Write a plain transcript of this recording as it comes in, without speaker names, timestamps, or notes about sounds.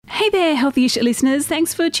Hey there, Healthy-ish listeners.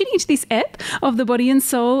 Thanks for tuning into this ep of the Body and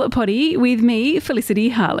Soul Poddy with me, Felicity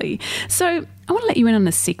Harley. So I want to let you in on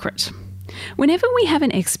a secret. Whenever we have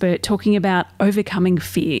an expert talking about overcoming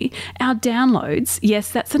fear, our downloads,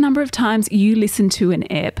 yes, that's the number of times you listen to an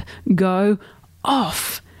ep, go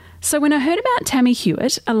off. So when I heard about Tammy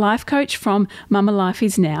Hewitt, a life coach from Mama Life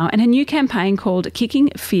Is Now, and her new campaign called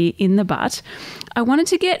Kicking Fear in the Butt, I wanted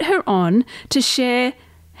to get her on to share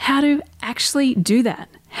how to actually do that.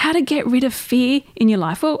 How to get rid of fear in your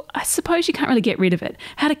life. Well, I suppose you can't really get rid of it.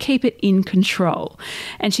 How to keep it in control.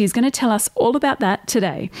 And she's going to tell us all about that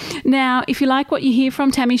today. Now, if you like what you hear from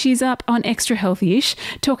Tammy, she's up on Extra Healthy-ish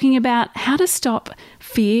talking about how to stop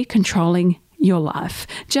fear controlling your life.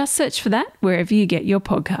 Just search for that wherever you get your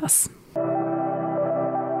podcasts.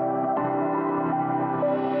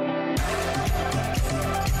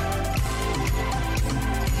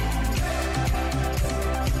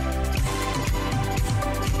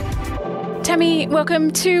 Tammy,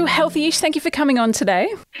 welcome to Healthy-ish. Thank you for coming on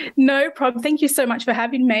today. No problem. Thank you so much for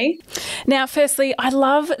having me. Now, firstly, I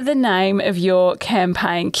love the name of your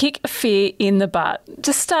campaign, Kick Fear in the Butt.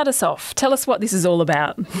 Just start us off. Tell us what this is all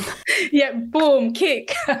about. Yeah, boom,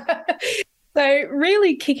 kick. So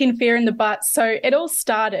really kicking fear in the butt. So it all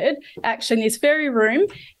started actually in this very room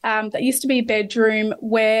that used to be a bedroom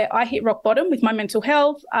where I hit rock bottom with my mental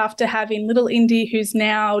health after having little Indy, who's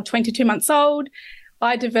now 22 months old.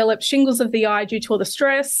 I developed shingles of the eye due to all the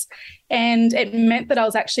stress, and it meant that I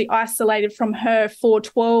was actually isolated from her for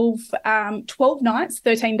 12 nights,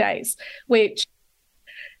 13 days, which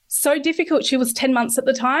so difficult. She was 10 months at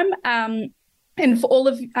the time. And for all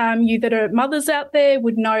of you that are mothers out there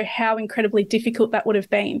would know how incredibly difficult that would have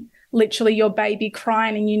been. Literally your baby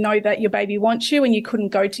crying and you know that your baby wants you and you couldn't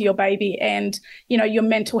go to your baby, and, you know, your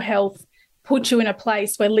mental health put you in a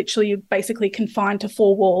place where literally you're basically confined to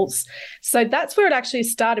four walls. So that's where it actually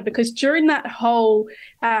started, because during that whole,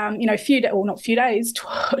 12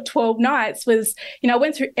 nights was, I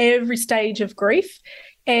went through every stage of grief,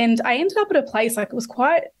 and I ended up at a place, like it was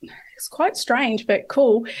quite strange, but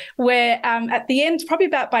cool, where at the end, probably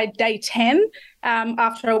about by day 10,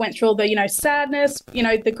 after I went through all the, sadness,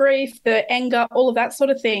 the grief, the anger, all of that sort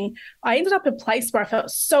of thing, I ended up at a place where I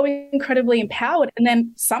felt so incredibly empowered. And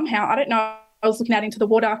then somehow, I don't know, I was looking out into the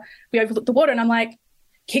water, we overlooked the water, and I'm like,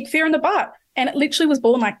 kick fear in the butt. And it literally was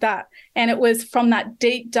born like that. And it was from that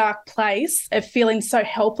deep, dark place of feeling so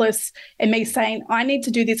helpless and me saying, I need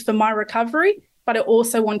to do this for my recovery, but I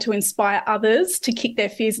also want to inspire others to kick their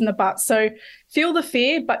fears in the butt. So feel the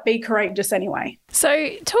fear, but be courageous anyway. So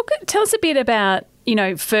tell us a bit about,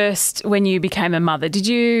 first when you became a mother. Did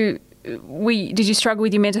you struggle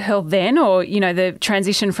with your mental health then, or, the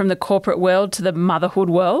transition from the corporate world to the motherhood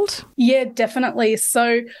world? Yeah, definitely.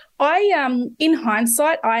 So in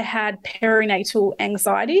hindsight, I had perinatal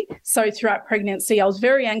anxiety. So throughout pregnancy, I was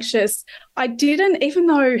very anxious. Even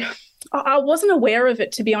though I wasn't aware of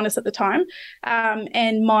it, to be honest, at the time.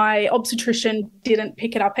 And my obstetrician didn't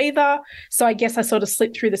pick it up either. So I guess I sort of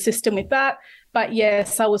slipped through the system with that. But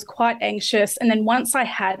yes, I was quite anxious. And then once I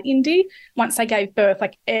had Indy, once I gave birth,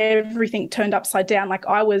 like everything turned upside down. Like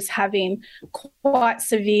I was having quite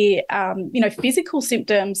severe, physical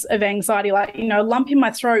symptoms of anxiety, like, a lump in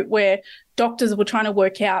my throat where doctors were trying to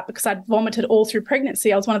work out because I'd vomited all through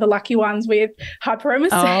pregnancy. I was one of the lucky ones with hyperemesis.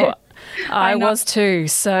 Oh, I was too,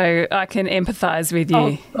 so I can empathise with you.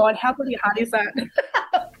 Oh, God, how bloody hard is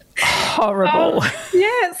that? Horrible.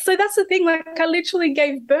 Yeah, so that's the thing. Like, I literally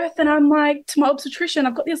gave birth and I'm like, to my obstetrician,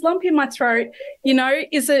 I've got this lump in my throat,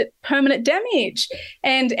 is it permanent damage?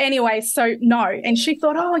 And anyway, so no. And she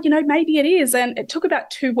thought, maybe it is. And it took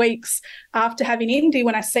about 2 weeks after having Indy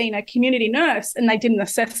when I seen a community nurse and they did an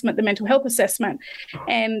assessment, the mental health assessment.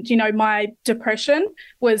 And, my depression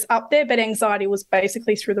was up there, but anxiety was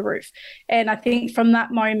basically through the roof. And I think from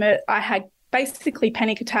that moment, I had basically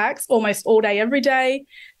panic attacks almost all day, every day.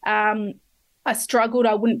 I struggled.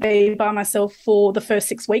 I wouldn't be by myself for the first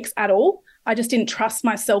 6 weeks at all. I just didn't trust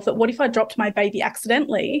myself that what if I dropped my baby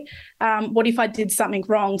accidentally? What if I did something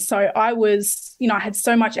wrong? So I was, I had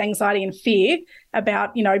so much anxiety and fear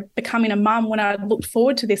about, becoming a mum when I looked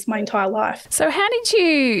forward to this my entire life. So how did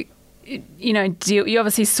you, you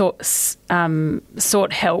obviously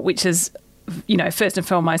sought help, which is, first and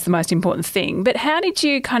foremost, the most important thing. But how did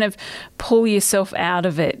you kind of pull yourself out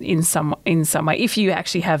of it in some way, if you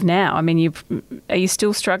actually have now? I mean, are you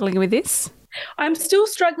still struggling with this? I'm still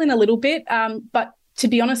struggling a little bit, but To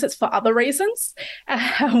be honest, it's for other reasons,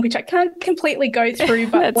 which I can't completely go through.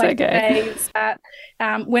 But That's okay.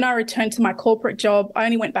 When I returned to my corporate job, I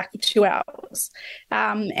only went back for 2 hours.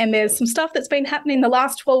 And there's some stuff that's been happening in the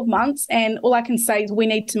last 12 months. And all I can say is we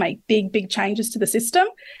need to make big changes to the system,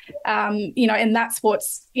 and that's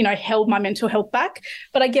what's, held my mental health back.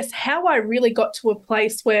 But I guess how I really got to a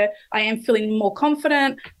place where I am feeling more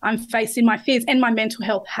confident, I'm facing my fears, and my mental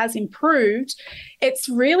health has improved, it's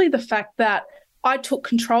really the fact that I took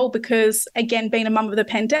control because, again, being a mum of the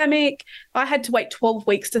pandemic, I had to wait 12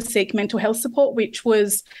 weeks to seek mental health support, which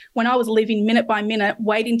was when I was living minute by minute,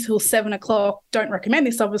 waiting till 7 o'clock. Don't recommend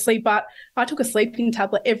this, obviously, but I took a sleeping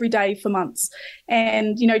tablet every day for months.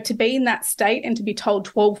 And, to be in that state and to be told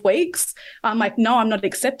 12 weeks, I'm like, no, I'm not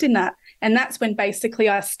accepting that. And that's when basically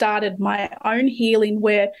I started my own healing,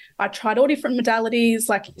 where I tried all different modalities,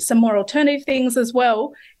 like some more alternative things as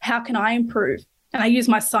well. How can I improve? And I use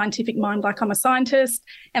my scientific mind like I'm a scientist.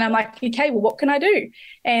 And I'm like, okay, well, what can I do?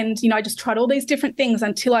 And, I just tried all these different things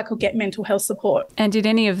until I could get mental health support. And did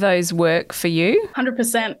any of those work for you?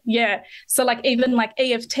 100%, yeah. So even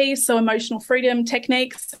EFT, so emotional freedom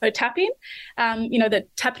techniques, so tapping, the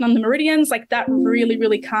tapping on the meridians, that really,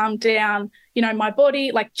 really calmed down, my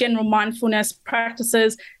body, general mindfulness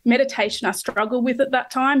practices. Meditation I struggled with at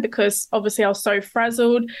that time because obviously I was so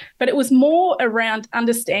frazzled, but it was more around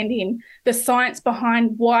understanding the science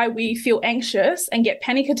behind why we feel anxious and get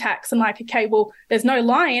panic attacks. And okay, well, there's no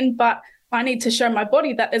lion, but I need to show my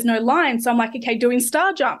body that there's no lion. So I'm like, okay, doing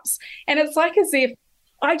star jumps. And it's as if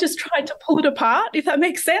I just tried to pull it apart, if that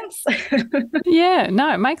makes sense. Yeah,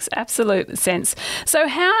 no, it makes absolute sense. So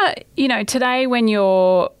how, today when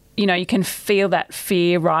you're, you can feel that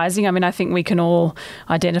fear rising. I mean, I think we can all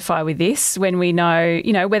identify with this when we know,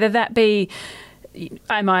 whether that be,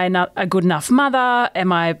 am I not a good enough mother?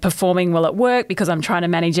 Am I performing well at work because I'm trying to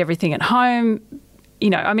manage everything at home?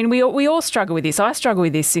 I mean, we all struggle with this. I struggle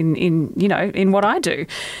with this in what I do.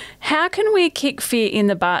 How can we kick fear in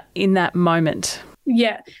the butt in that moment?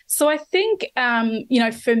 Yeah. So I think,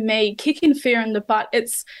 for me, kicking fear in the butt,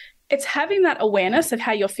 it's having that awareness of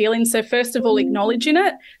how you're feeling. So first of all, acknowledging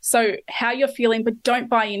it. So how you're feeling, but don't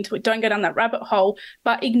buy into it. Don't go down that rabbit hole,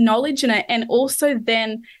 but acknowledging it. And also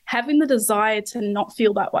then having the desire to not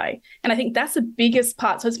feel that way. And I think that's the biggest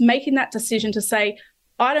part. So it's making that decision to say,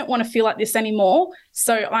 I don't want to feel like this anymore.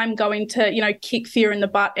 So I'm going to, kick fear in the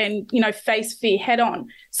butt and, face fear head on.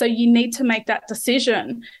 So you need to make that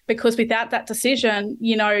decision, because without that decision,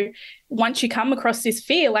 once you come across this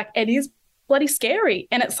fear, it is bloody scary.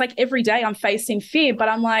 And it's every day I'm facing fear, but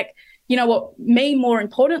I'm like, more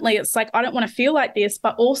importantly, it's I don't want to feel like this,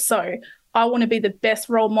 but also I want to be the best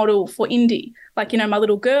role model for Indy, my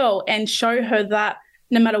little girl, and show her that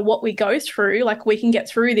no matter what we go through, we can get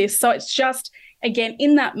through this. So it's just, again,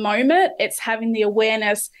 in that moment, it's having the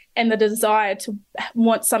awareness and the desire to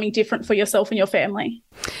want something different for yourself and your family.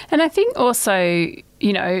 And I think also,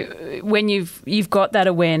 when you've got that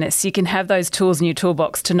awareness, you can have those tools in your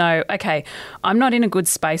toolbox to know, okay, I'm not in a good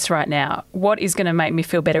space right now. What is going to make me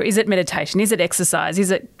feel better? Is it meditation? Is it exercise?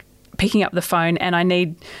 Is it picking up the phone? And I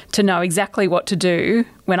need to know exactly what to do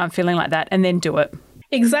when I'm feeling like that, and then do it.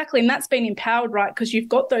 Exactly. And that's been empowered, right? Because you've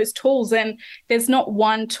got those tools, and there's not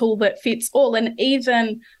one tool that fits all. And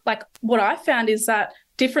even what I found is that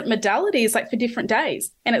different modalities, for different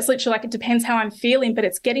days. And it's literally it depends how I'm feeling, but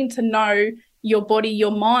it's getting to know your body,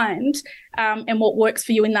 your mind, and what works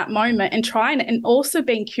for you in that moment, and trying it, and also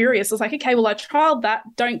being curious. It's okay, well, I tried that.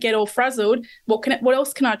 Don't get all frazzled. What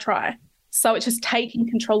else can I try? So it's just taking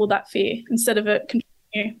control of that fear instead of it controlling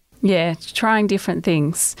you. Yeah, trying different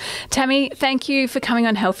things. Tammy, thank you for coming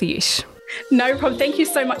on Healthy-ish. No problem. Thank you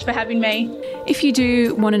so much for having me. If you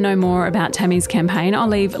do want to know more about Tammy's campaign, I'll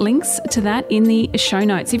leave links to that in the show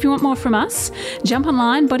notes. If you want more from us, jump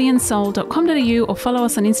online, bodyandsoul.com.au, or follow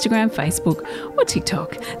us on Instagram, Facebook or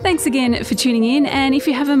TikTok. Thanks again for tuning in. And if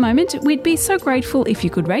you have a moment, we'd be so grateful if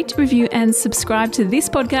you could rate, review and subscribe to this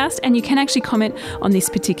podcast. And you can actually comment on this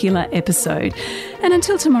particular episode. And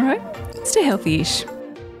until tomorrow, stay healthy-ish.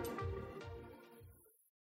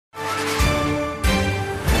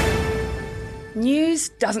 News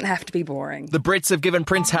doesn't have to be boring. The Brits have given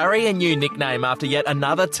Prince Harry a new nickname after yet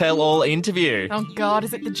another tell-all interview. Oh God,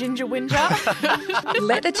 is it the Ginger Whinger?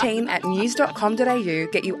 Let the team at news.com.au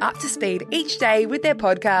get you up to speed each day with their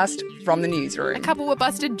podcast, From the Newsroom. A couple were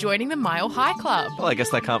busted joining the Mile High Club. Well, I guess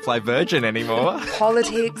they can't fly Virgin anymore.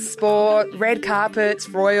 Politics, sport, red carpets,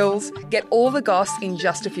 royals. Get all the goss in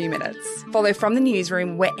just a few minutes. Follow From the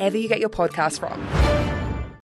Newsroom wherever you get your podcasts from.